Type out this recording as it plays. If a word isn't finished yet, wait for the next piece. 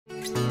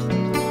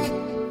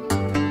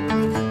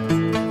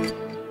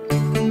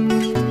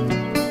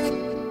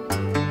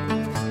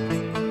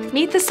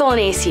Meet the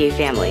Solanaceae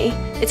family.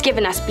 It's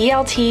given us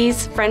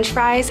BLTs, French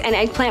fries, and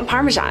eggplant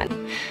parmesan.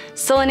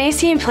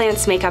 Solanaceae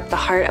plants make up the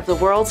heart of the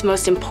world's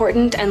most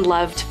important and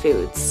loved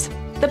foods.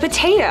 The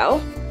potato,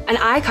 an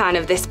icon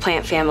of this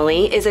plant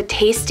family, is a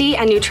tasty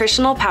and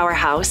nutritional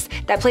powerhouse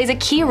that plays a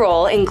key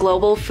role in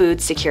global food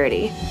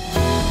security.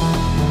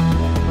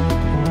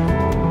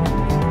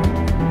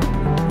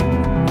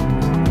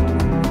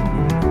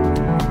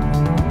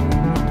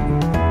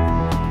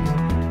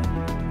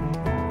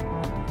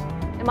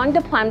 Among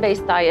the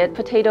plant-based diet,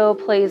 potato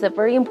plays a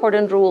very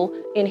important role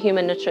in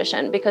human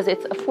nutrition because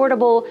it's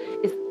affordable,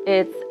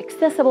 it's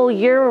accessible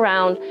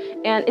year-round,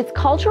 and it's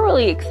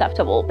culturally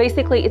acceptable.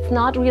 Basically, it's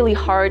not really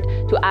hard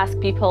to ask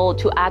people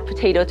to add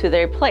potato to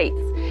their plates,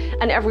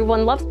 and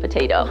everyone loves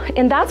potato.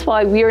 And that's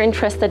why we're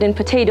interested in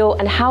potato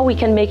and how we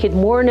can make it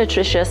more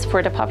nutritious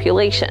for the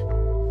population.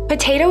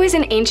 Potato is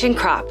an ancient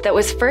crop that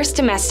was first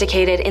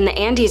domesticated in the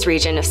Andes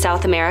region of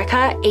South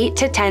America 8,000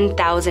 to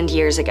 10,000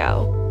 years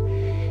ago.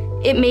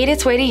 It made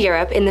its way to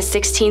Europe in the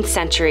 16th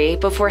century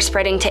before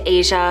spreading to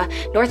Asia,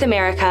 North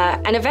America,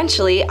 and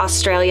eventually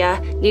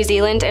Australia, New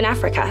Zealand, and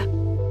Africa.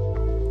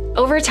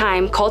 Over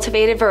time,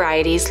 cultivated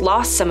varieties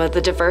lost some of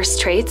the diverse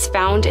traits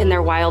found in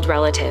their wild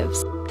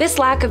relatives. This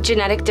lack of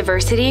genetic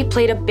diversity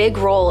played a big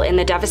role in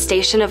the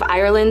devastation of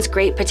Ireland's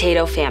Great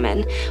Potato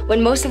Famine,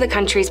 when most of the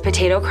country's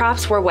potato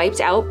crops were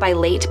wiped out by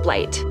late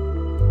blight.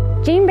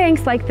 Gene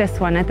banks like this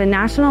one at the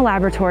National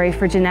Laboratory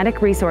for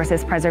Genetic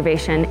Resources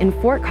Preservation in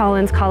Fort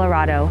Collins,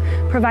 Colorado,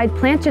 provide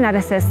plant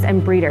geneticists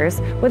and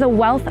breeders with a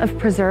wealth of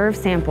preserved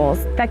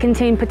samples that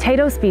contain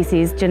potato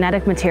species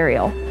genetic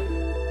material.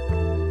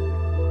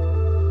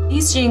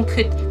 These genes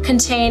could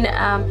contain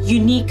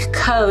unique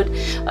code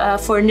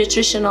for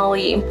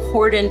nutritionally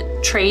important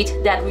trait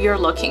that we are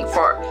looking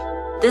for.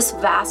 This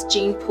vast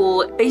gene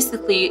pool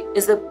basically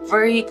is a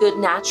very good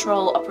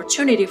natural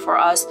opportunity for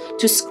us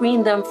to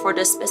screen them for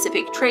the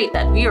specific trait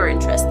that we are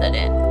interested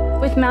in.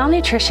 With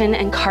malnutrition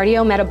and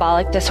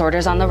cardiometabolic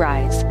disorders on the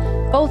rise,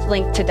 both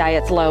linked to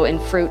diets low in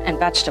fruit and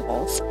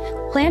vegetables,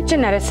 plant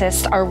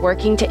geneticists are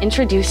working to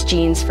introduce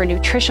genes for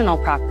nutritional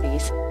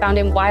properties found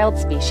in wild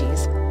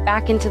species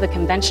back into the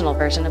conventional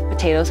version of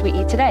potatoes we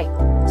eat today.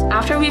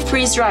 After we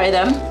freeze dry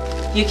them,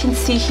 you can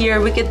see here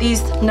we get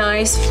these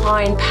nice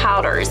fine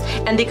powders,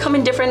 and they come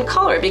in different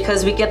color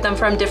because we get them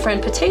from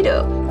different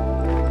potato.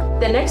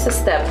 The next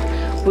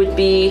step would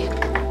be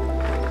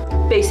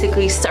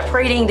basically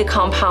separating the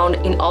compound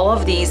in all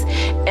of these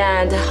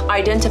and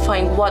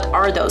identifying what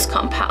are those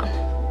compounds,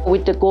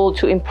 with the goal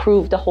to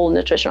improve the whole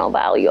nutritional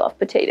value of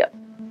potato.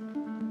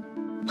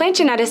 Plant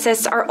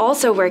geneticists are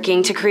also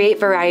working to create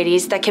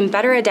varieties that can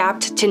better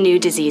adapt to new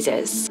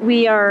diseases.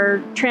 We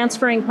are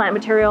transferring plant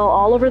material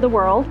all over the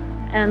world,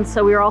 and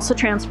so we are also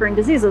transferring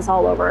diseases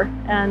all over,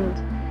 and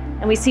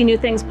we see new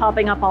things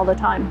popping up all the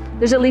time.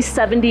 There's at least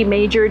 70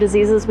 major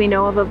diseases we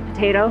know of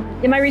potato.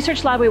 In my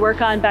research lab, we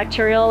work on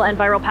bacterial and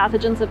viral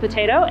pathogens of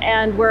potato,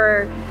 and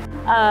we're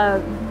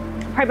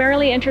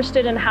primarily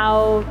interested in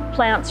how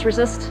plants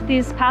resist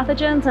these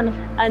pathogens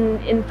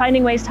and in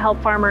finding ways to help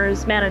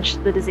farmers manage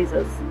the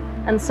diseases.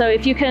 And so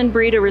if you can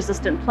breed a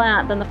resistant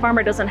plant, then the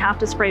farmer doesn't have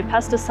to spray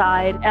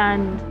pesticide,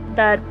 and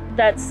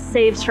that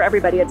saves for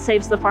everybody. It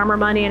saves the farmer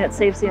money and it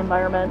saves the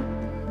environment.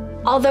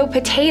 Although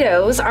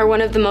potatoes are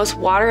one of the most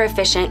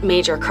water-efficient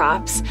major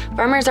crops,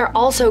 farmers are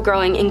also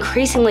growing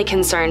increasingly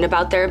concerned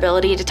about their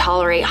ability to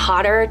tolerate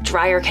hotter,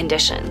 drier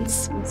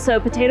conditions. So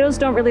potatoes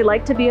don't really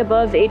like to be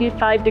above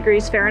 85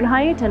 degrees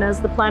Fahrenheit, and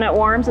as the planet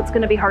warms, it's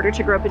going to be harder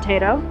to grow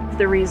potato.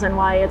 The reason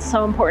why it's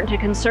so important to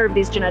conserve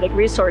these genetic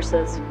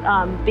resources,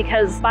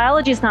 because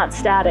biology is not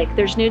static.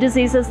 There's new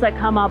diseases that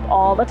come up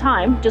all the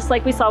time, just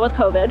like we saw with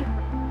COVID.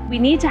 We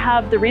need to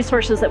have the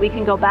resources that we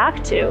can go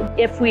back to.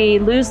 If we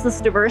lose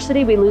this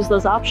diversity, we lose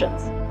those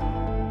options.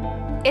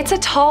 It's a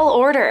tall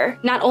order.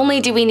 Not only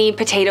do we need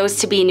potatoes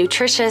to be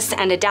nutritious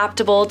and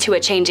adaptable to a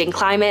changing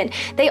climate,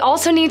 they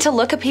also need to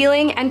look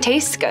appealing and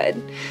taste good.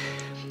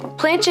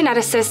 Plant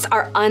geneticists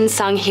are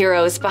unsung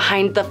heroes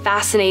behind the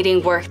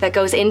fascinating work that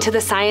goes into the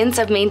science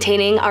of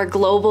maintaining our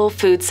global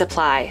food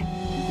supply.